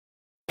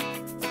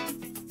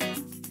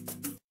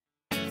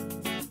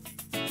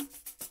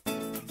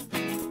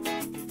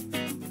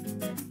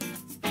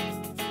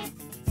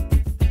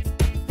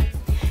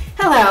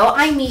Hello,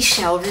 I'm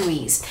Michele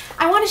Ruiz.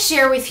 I want to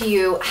share with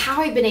you how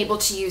I've been able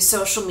to use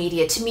social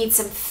media to meet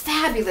some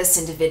fabulous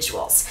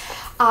individuals.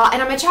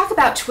 And I'm going to talk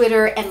about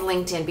Twitter and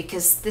LinkedIn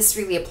because this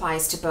really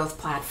applies to both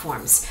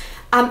platforms.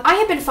 I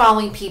have been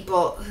following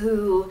people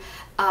who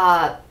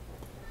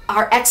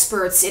are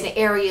experts in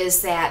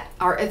areas that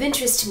are of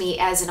interest to me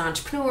as an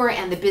entrepreneur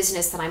and the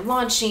business that I'm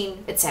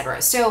launching,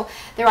 etc. So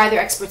they're either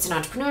experts in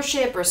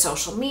entrepreneurship or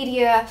social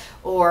media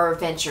or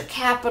venture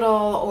capital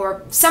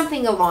or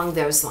something along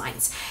those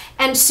lines.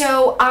 And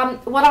so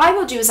what I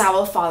will do is I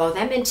will follow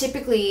them, and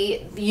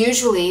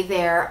usually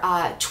they're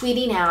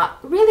tweeting out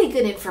really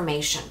good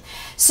information.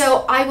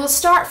 So I will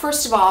start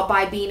first of all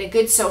by being a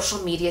good social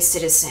media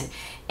citizen.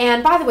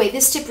 And by the way,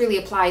 this tip really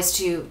applies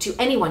to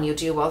anyone you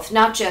deal with,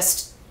 not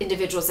just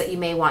individuals that you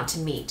may want to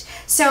meet.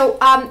 So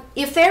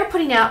if they're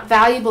putting out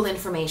valuable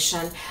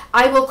information,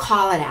 I will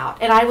call it out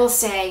and I will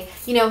say,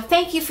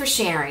 thank you for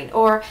sharing,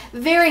 or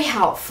very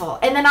helpful.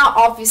 And then I'll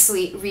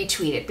obviously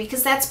retweet it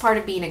because that's part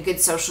of being a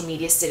good social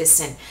media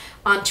citizen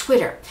on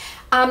Twitter.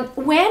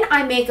 When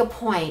I make a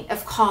point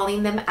of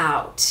calling them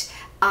out,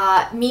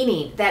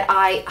 meaning that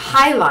I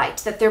highlight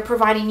that they're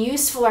providing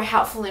useful or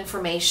helpful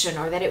information,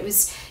 or that it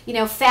was,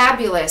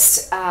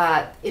 fabulous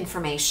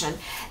information,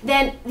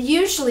 then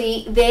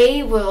usually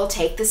they will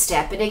take the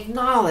step and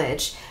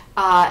acknowledge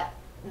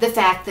the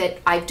fact that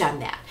I've done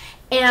that.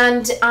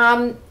 And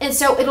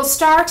so it'll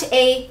start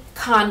a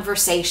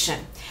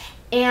conversation.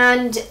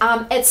 And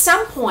at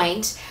some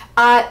point,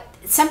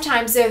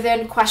 sometimes there are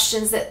then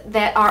questions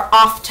that are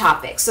off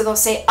topic. So they'll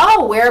say,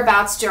 oh,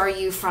 whereabouts are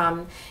you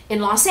from in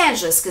Los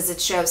Angeles? Because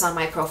it shows on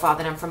my profile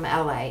that I'm from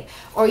LA,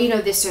 or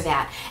this or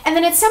that. And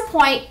then at some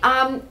point,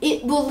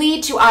 it will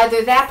lead to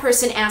either that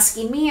person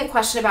asking me a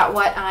question about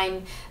what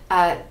I'm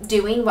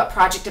doing, what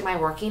project am I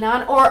working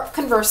on, or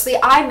conversely,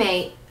 I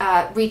may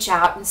reach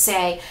out and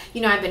say,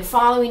 I've been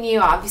following you.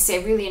 Obviously,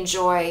 I really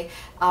enjoy,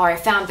 or I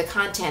found the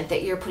content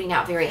that you're putting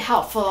out very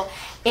helpful.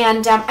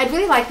 And I'd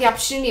really like the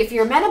opportunity, if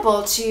you're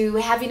amenable to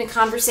having a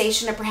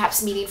conversation or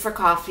perhaps meeting for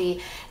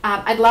coffee.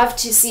 I'd love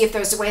to see if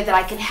there's a way that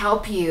I can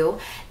help you.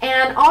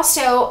 And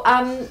also,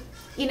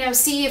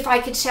 see if I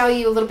could tell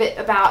you a little bit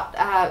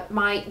about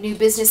my new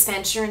business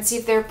venture and see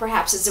if there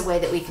perhaps is a way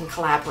that we can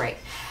collaborate.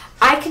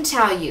 I can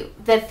tell you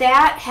that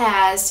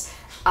has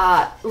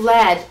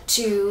led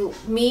to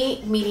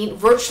me meeting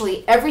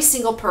virtually every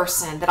single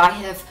person that I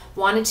have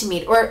wanted to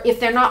meet, or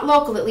if they're not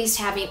local, at least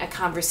having a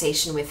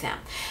conversation with them.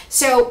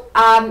 So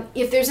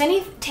if there's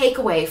any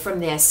takeaway from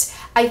this,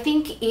 I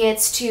think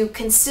it's to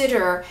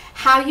consider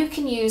how you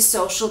can use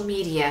social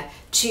media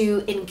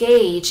to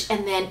engage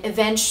and then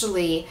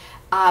eventually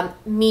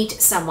meet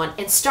someone,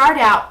 and start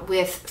out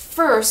with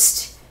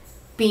first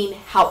being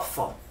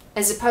helpful,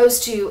 as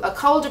opposed to a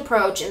cold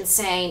approach and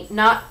saying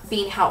not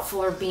being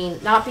helpful, or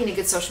not being a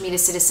good social media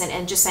citizen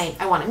and just saying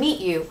I want to meet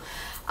you.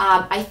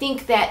 I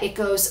think that it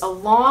goes a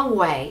long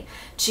way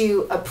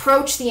to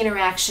approach the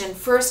interaction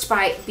first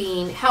by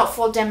being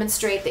helpful,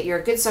 demonstrate that you're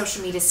a good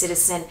social media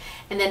citizen,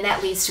 and then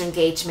that leads to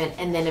engagement,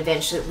 and then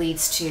eventually it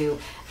leads to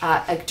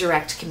a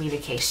direct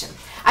communication.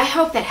 I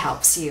hope that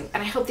helps you,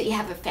 and I hope that you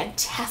have a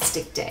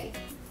fantastic day.